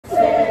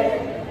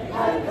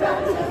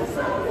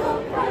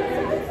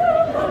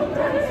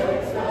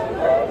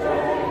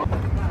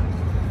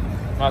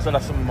as well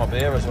have some of my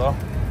beer as well.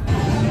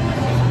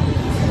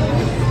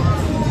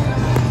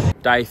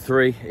 Day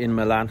 3 in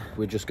Milan.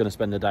 We're just going to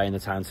spend the day in the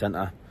town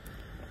centre.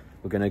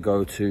 We're going to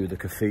go to the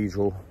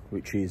cathedral,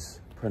 which is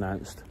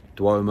pronounced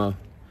Duomo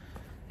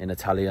in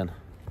Italian.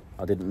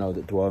 I didn't know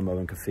that Duomo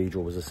and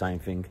cathedral was the same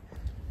thing.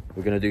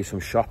 We're going to do some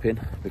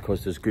shopping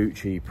because there's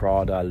Gucci,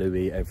 Prada,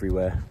 Louis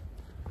everywhere.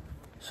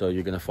 So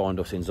you're going to find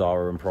us in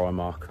Zara and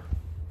Primark.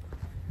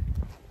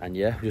 And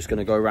yeah, we're just going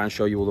to go around,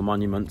 show you all the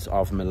monuments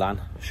of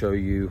Milan, show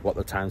you what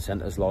the town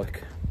centre's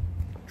like,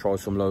 try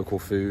some local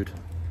food.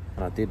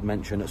 And I did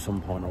mention at some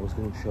point I was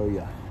going to show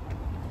you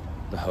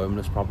the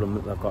homeless problem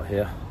that they've got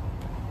here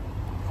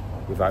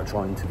without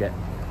trying to get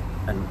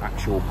an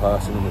actual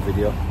person in the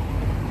video.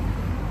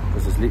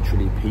 Because there's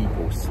literally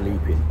people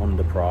sleeping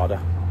under Prada.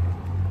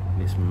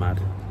 And it's mad.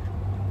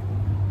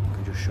 I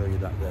can just show you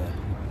that there.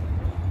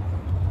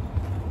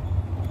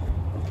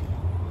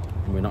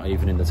 And we're not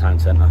even in the town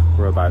centre.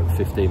 We're about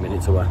 15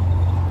 minutes away.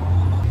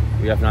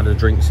 We haven't had a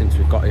drink since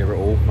we've got here at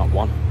all, not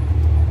one.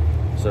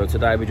 So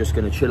today we're just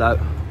going to chill out,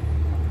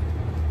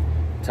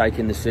 take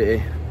in the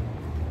city,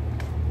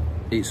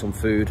 eat some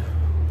food,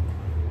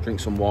 drink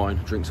some wine,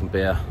 drink some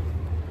beer.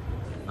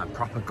 Like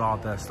proper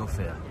guard their stuff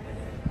here.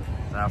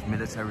 They have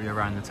military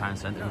around the town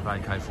centre with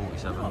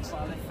AK-47s.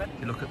 If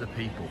you look at the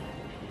people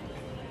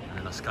and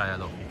then I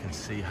scale up, you can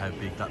see how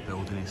big that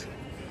building is.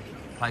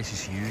 The place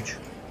is huge.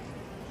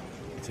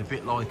 It's a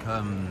bit like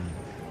the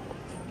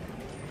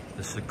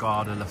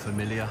Sagrada La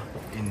Familia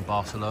in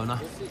Barcelona.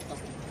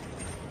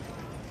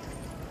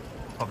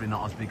 Probably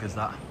not as big as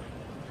that.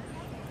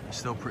 It's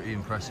still pretty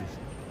impressive.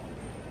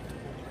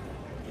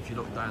 If you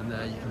look down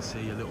there, you can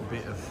see a little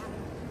bit of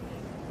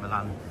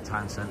Milan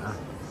town centre.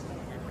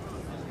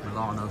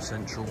 Milano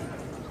Central. Look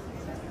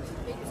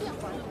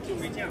at the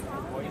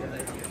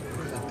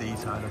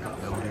detail of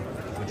that building.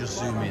 If we just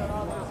zoom in,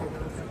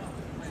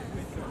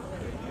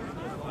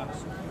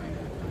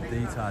 the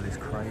detail is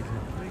crazy.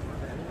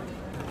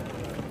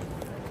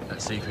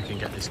 Let's see if we can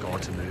get this guy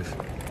to move.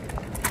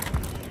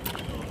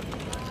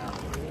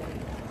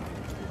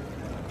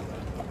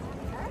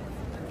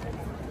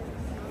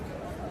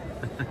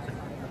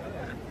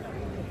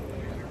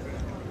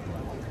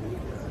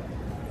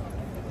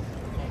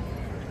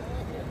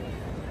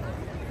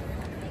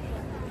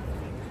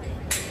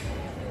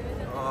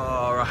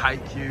 I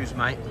hate queues,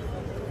 mate.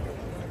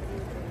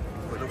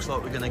 But it looks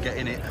like we're going to get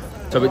in it.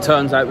 So it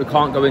turns out we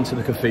can't go into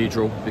the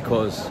cathedral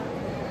because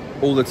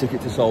all the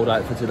tickets are sold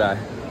out for today.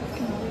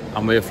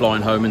 And we're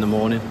flying home in the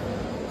morning,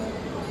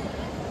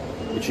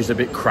 which is a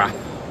bit crap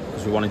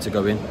because we wanted to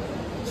go in.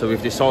 So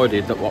we've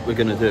decided that what we're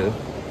going to do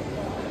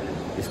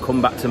is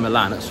come back to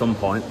Milan at some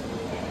point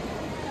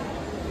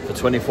for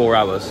 24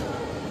 hours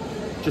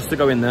just to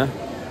go in there,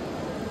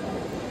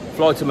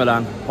 fly to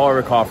Milan, hire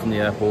a car from the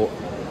airport,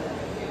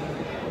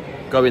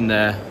 go in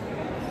there,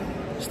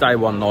 stay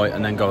one night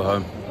and then go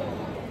home.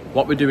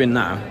 What we're doing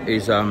now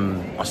is,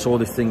 I saw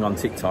this thing on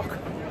TikTok,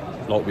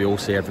 like we all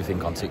see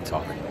everything on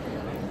TikTok,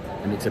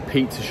 and it's a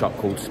pizza shop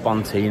called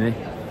Spontini,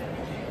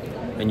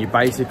 and you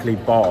basically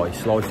buy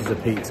slices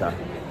of pizza,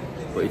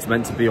 but it's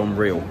meant to be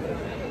unreal,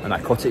 and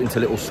I cut it into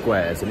little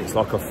squares and it's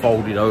like a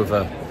folded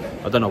over,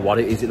 I don't know what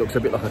it is, it looks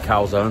a bit like a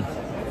calzone,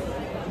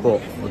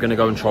 but we're going to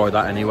go and try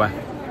that anyway,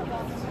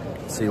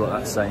 see what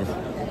that's saying.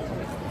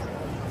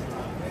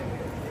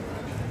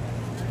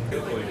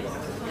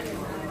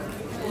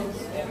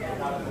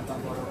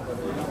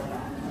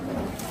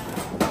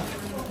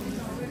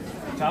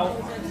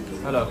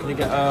 Hello, can you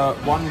get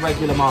one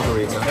regular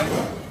margarita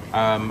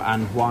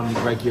and one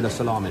regular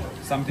salami?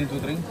 Something to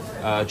drink?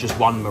 Just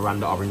one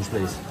Miranda orange,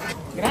 please.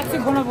 Grazie,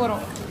 buon lavoro.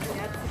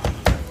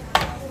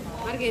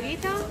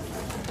 Margherita?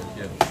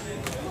 Yeah.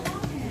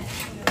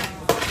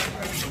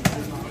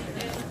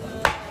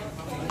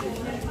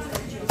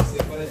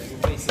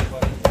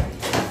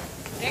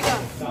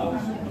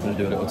 I'm going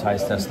to do a little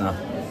taste test now.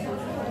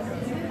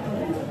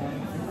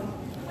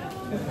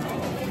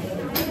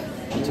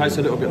 It tastes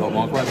a little bit like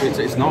microwave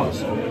pizza. It's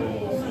nice.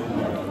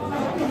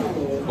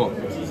 But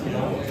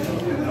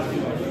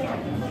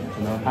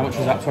how much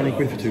was that? 20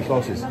 quid for 2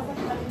 slices?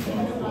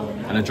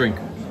 And a drink.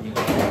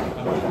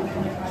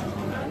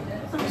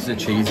 This is a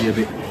cheesy a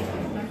bit.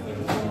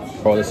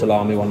 Try the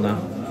salami one now.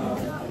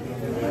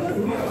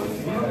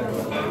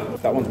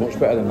 That one's much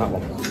better than that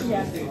one.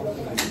 Yeah.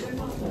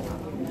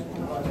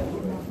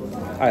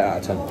 8 out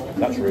of 10.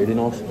 That's really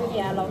nice.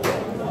 Yeah, I love it.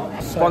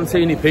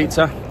 Spontini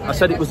pizza. I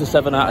said it was a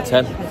 7 out of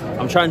 10.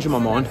 I'm changing my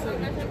mind.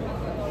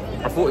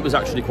 I thought it was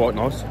actually quite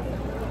nice.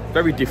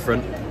 Very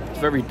different. It's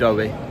very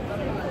doughy.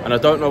 And I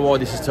don't know why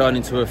this has turned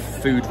into a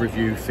food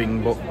review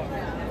thing, but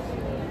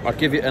I'd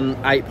give it an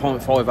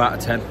 8.5 out of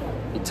 10.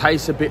 It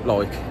tastes a bit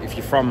like, if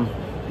you're from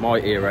my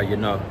era, you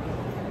know,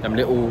 them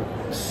little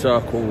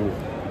circle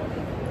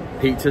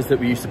pizzas that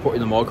we used to put in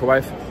the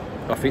microwave.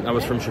 I think that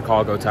was from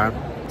Chicago town.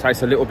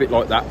 Tastes a little bit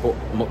like that, but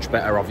much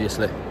better,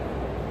 obviously.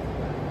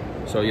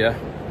 So yeah,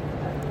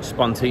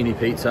 Spontini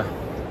pizza,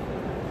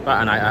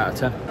 about an 8 out of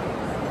 10.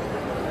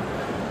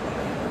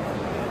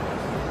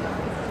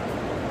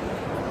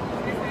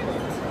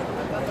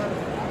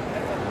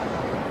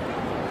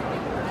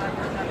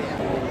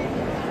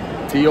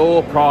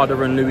 Dior,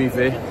 Prada and Louis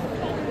V.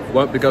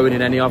 Won't be going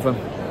in any of them.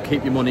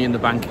 Keep your money in the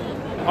bank.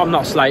 I'm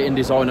not slating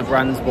designer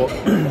brands, but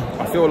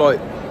I feel like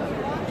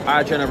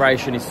our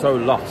generation is so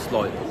lost.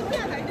 Like,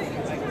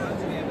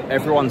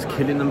 everyone's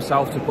killing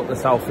themselves to put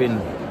themselves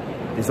in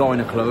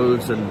designer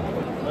clothes, and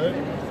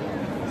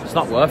it's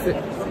not worth it.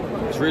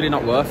 It's really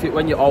not worth it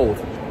when you're old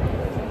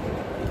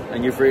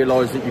and you've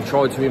realised that you've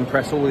tried to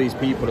impress all these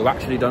people who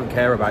actually don't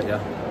care about you.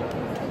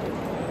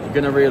 You're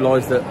going to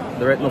realise that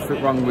there ain't nothing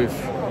wrong with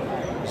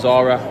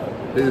Zara,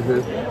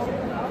 Boohoo,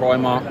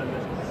 Primark.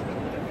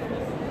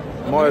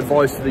 My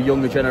advice to the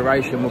younger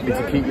generation would be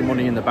to keep your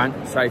money in the bank,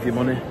 save your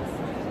money.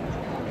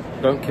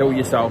 Don't kill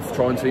yourself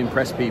trying to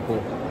impress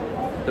people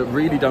that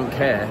really don't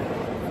care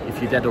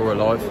if you're dead or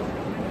alive.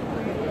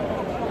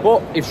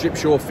 But if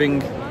it's your thing,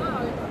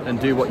 then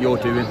do what you're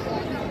doing.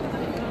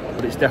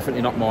 But it's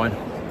definitely not mine.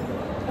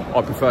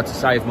 I prefer to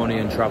save money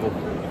and travel,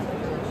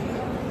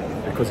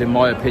 because in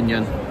my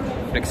opinion,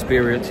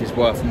 experience is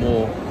worth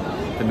more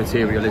than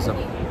materialism.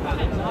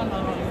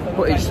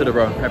 But each to their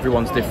own,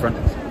 everyone's different.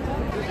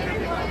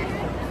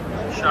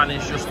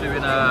 Shani's just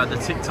doing the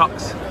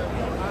TikToks.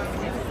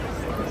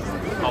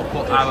 I'll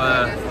put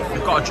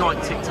we've got a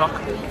joint TikTok,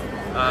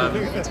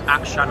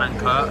 at Shan and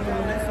Kurt.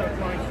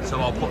 So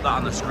I'll put that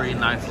on the screen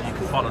now so you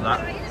can follow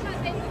that.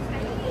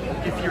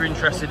 If you're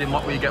interested in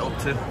what we get up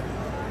to.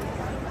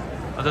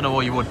 I don't know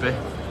what you would be,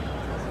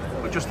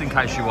 but just in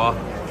case you are.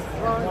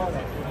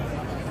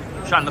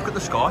 Shan, look at the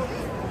sky.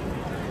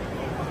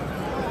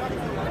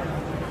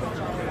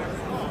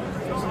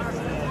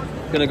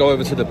 Gonna go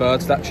over to the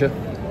bird statue.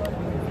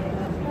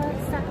 Bird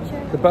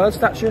statue? The bird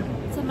statue?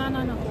 It's a man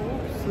on a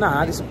horse.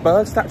 Nah, it's a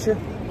bird statue.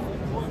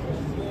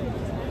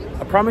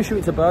 I promise you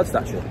it's a bird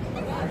statue.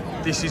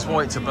 This is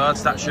why it's a bird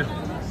statue.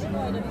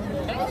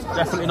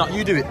 Definitely not.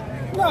 You do it.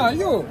 No,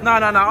 you. No,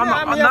 I'm not.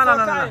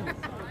 I'm No.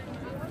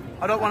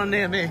 I don't want them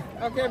near me.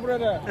 Okay,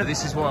 brother.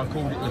 This is why I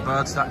called it the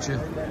bird statue.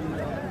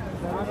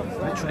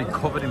 Literally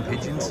covered in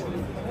pigeons.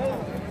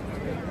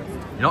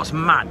 You know what's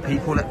mad?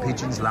 People let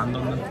pigeons land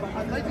on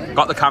them.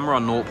 Got the camera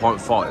on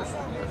 0.5.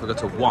 If I go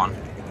to 1,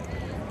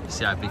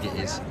 see how big it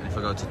is. And if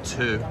I go to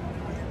 2, you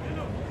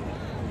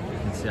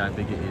can see how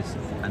big it is.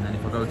 And then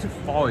if I go to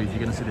 5, you're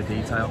going to see the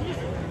detail.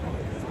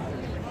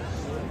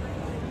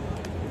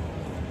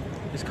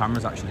 This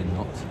camera's actually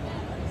nuts.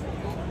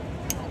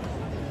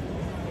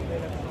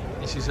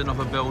 This is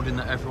another building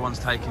that everyone's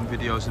taking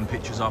videos and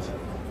pictures of.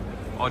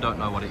 I don't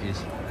know what it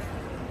is,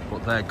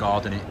 but they're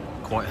guarding it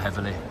quite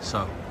heavily,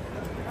 so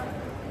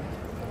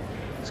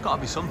it's got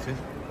to be something.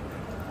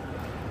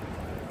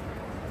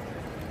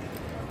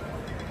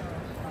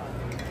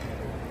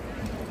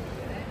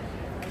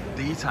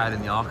 Detail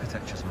in the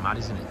architecture's mad,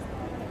 isn't it?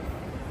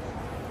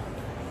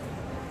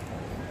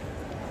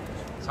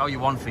 I'll tell you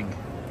one thing.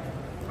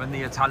 When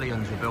the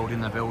Italians were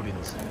building their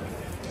buildings,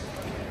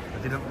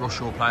 they didn't rush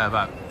or play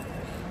about.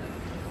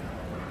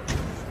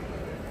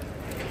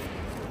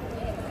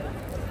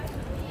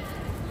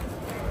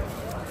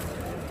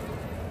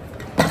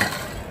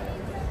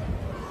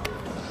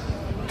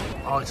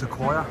 Oh, it's a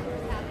choir.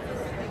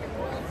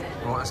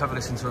 Right, let's have a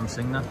listen to them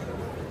sing then.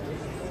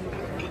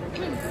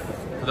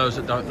 For those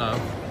that don't know,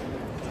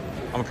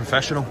 I'm a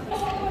professional,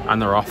 and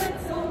they're off.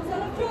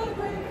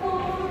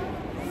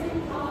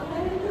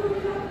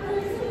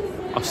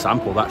 I'll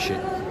sample that shit.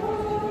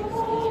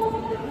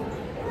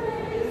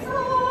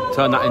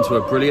 Turn that into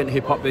a brilliant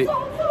hip-hop beat.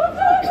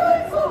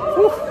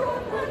 Woo.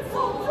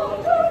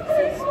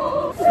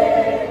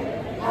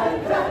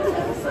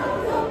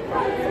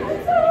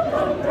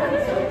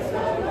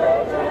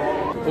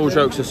 All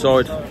jokes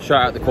aside,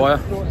 shout out the choir.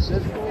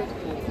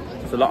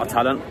 It's a lot of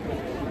talent.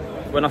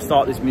 When I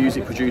start this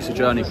music producer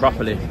journey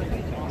properly,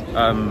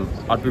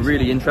 I'd be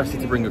really interested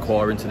to bring a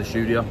choir into the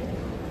studio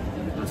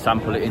and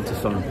sample it into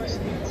some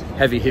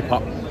heavy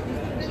hip-hop,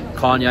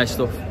 Kanye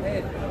stuff.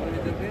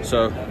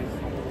 So,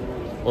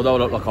 although I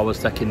look like I was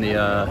taking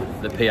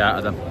the pee out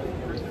of them,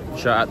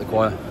 shout out the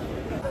choir.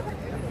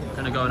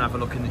 Gonna go and have a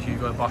look in the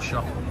Hugo Boss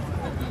shop,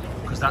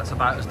 because that's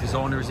about as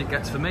designer as it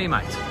gets for me,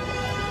 mate.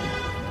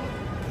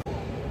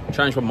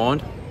 Changed my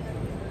mind.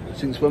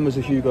 Since when was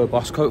a Hugo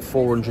Boss coat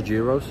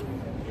 €400?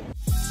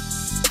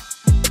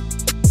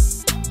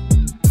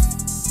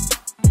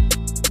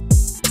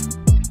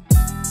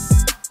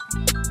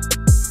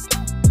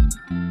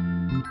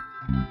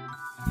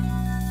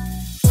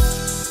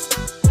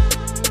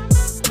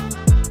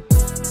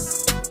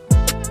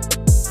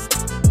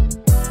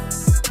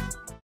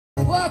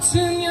 What's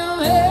in your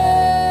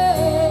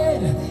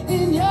head?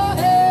 In your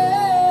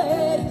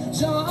head,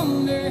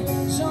 zombie,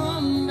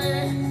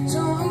 zombie,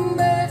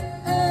 zombie.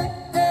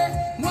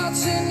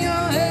 What's in your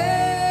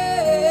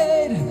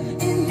head?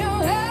 In your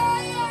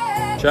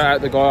head. Shout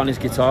out the guy on his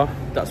guitar.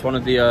 That's one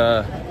of the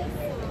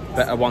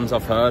better ones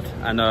I've heard,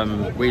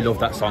 and we love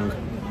that song,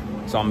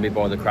 Zombie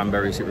by the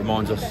Cranberries. It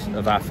reminds us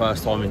of our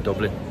first time in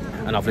Dublin,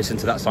 and I've listened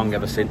to that song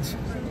ever since.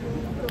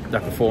 They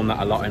perform that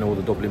a lot in all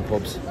the Dublin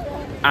pubs.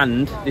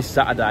 And this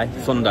Saturday,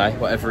 Sunday,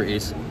 whatever it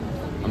is,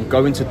 I'm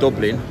going to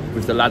Dublin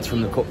with the lads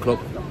from the Cut Club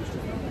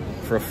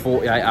for a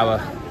 48-hour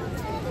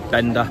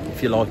bender,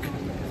 if you like.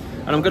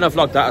 And I'm going to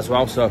vlog that as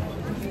well, so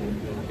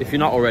if you're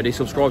not already,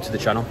 subscribe to the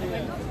channel.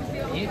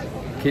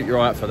 Keep your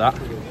eye out for that.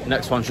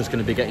 Next one's just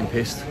going to be getting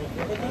pissed.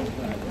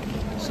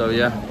 So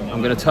yeah,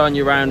 I'm going to turn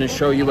you around and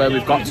show you where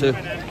we've got to.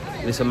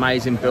 This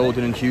amazing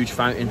building and huge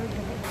fountain.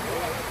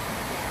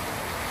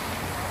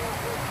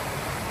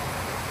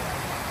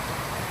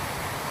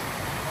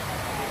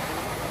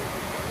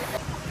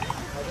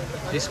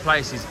 This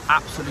place is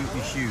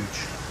absolutely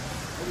huge.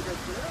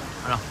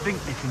 And I think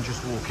you can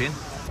just walk in.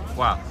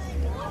 Wow.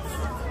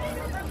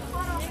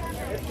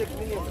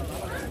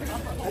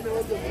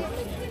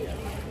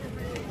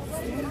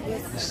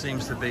 This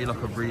seems to be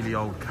like a really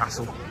old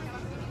castle.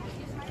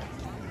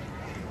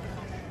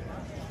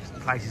 This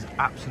place is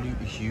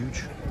absolutely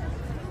huge.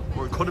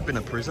 Or it could have been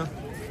a prison.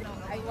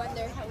 I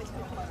wonder how it's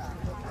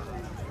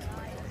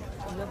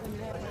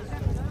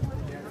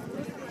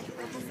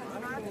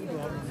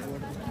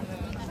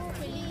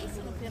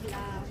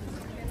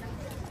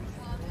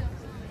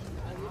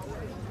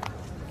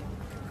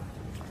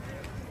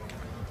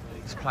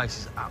This place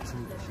is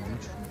absolutely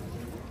huge.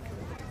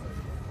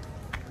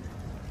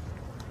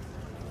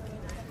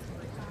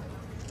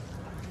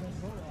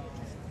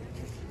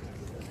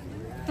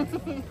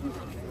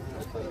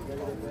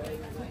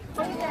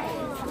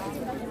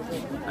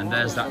 And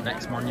there's that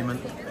next monument.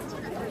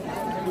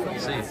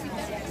 See it?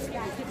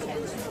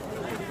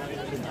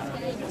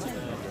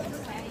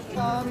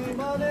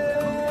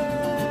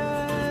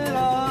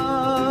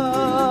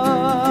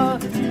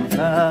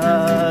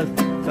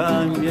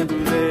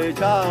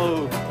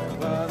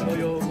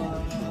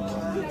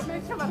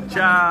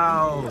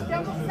 Ciao!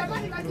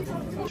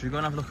 Should we go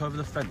and have a look over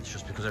the fence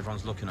just because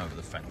everyone's looking over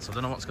the fence? I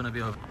don't know what's going to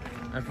be over.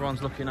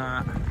 Everyone's looking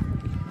at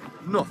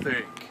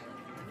nothing.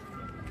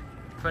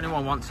 If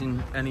anyone wants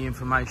any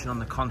information on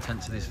the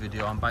contents of this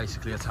video, I'm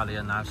basically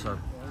Italian now, so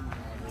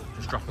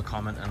just drop a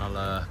comment and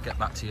I'll get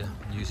back to you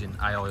using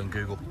AI and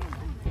Google.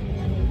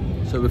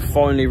 So we've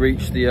finally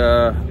reached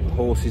the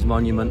horses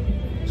monument.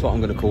 That's what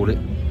I'm going to call it.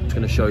 I'm just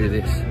going to show you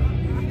this.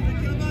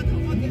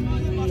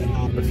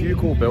 A few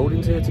cool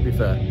buildings here, to be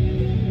fair.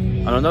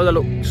 And I know they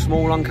look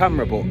small on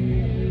camera, but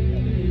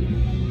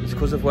it's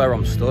because of where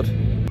I'm stood.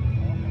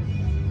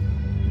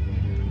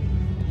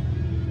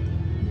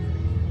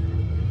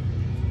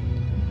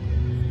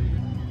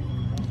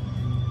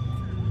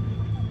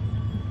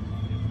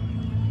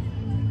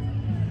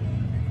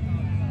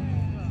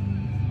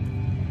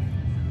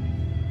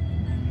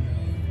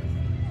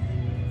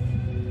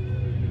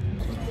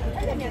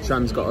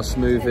 Shan's got a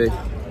smoothie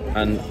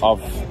and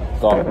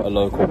I've got a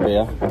local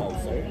beer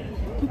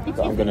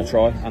that I'm going to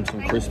try, and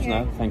some crisps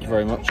now. Thank you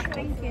very much.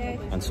 Thank you.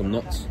 And some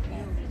nuts.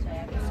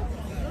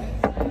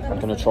 I'm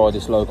going to try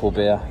this local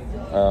beer.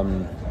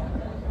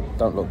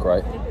 Don't look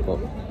great, but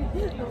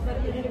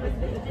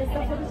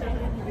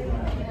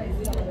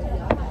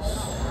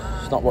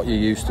it's not what you're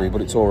used to,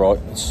 but it's all right.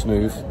 It's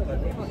smooth.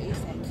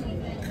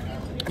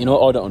 You know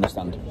what I don't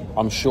understand?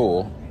 I'm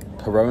sure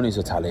Peroni's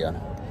Italian,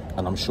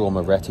 and I'm sure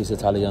Moretti's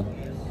Italian,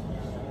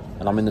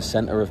 and I'm in the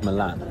centre of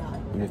Milan,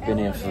 and we've been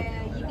here for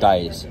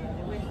days.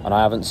 And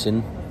I haven't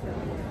seen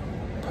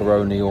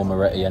Peroni or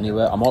Moretti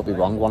anywhere. I might be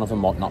wrong, one of them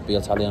might not be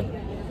Italian.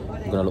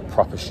 I'm going to look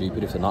proper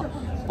stupid if they're not.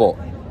 But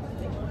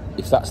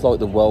if that's like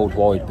the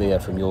worldwide beer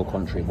from your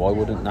country, why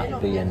wouldn't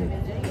that be in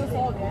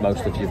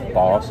most of your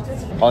bars?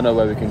 I know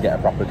where we can get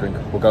a proper drink.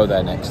 We'll go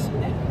there next.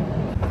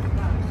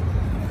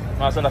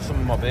 Might as well have some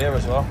of my beer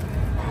as well.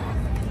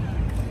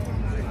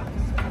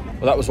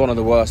 Well, that was one of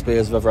the worst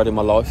beers I've ever had in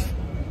my life.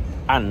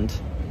 And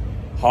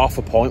half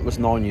a pint was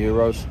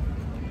 €9.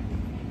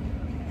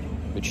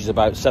 Which is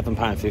about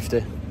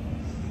 £7.50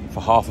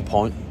 for half a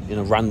pint in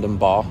a random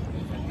bar.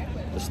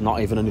 That's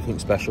not even anything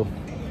special.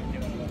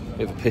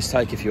 Bit of a piss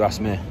take if you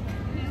ask me.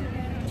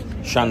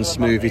 Shan's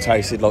smoothie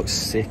tasted like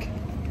sick.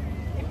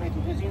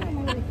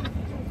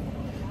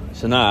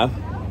 So now,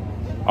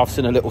 I've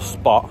seen a little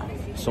spot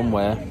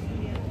somewhere.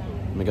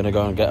 And we're gonna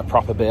go and get a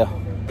proper beer.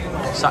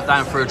 Sat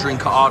down for a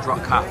drink at Hard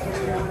Rock Cafe.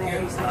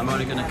 I'm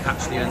only gonna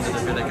catch the end of the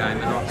Villa game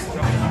and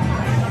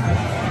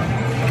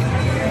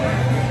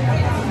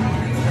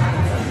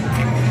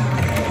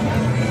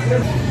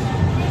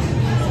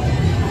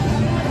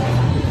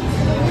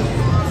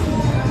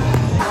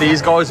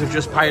these guys have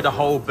just paid a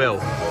whole bill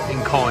in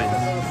coins,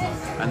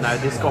 and now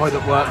this guy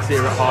that works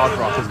here at Hard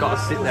Rock has got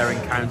to sit there and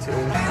count it all.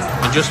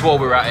 And just while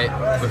we're at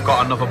it, we've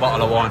got another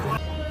bottle of wine.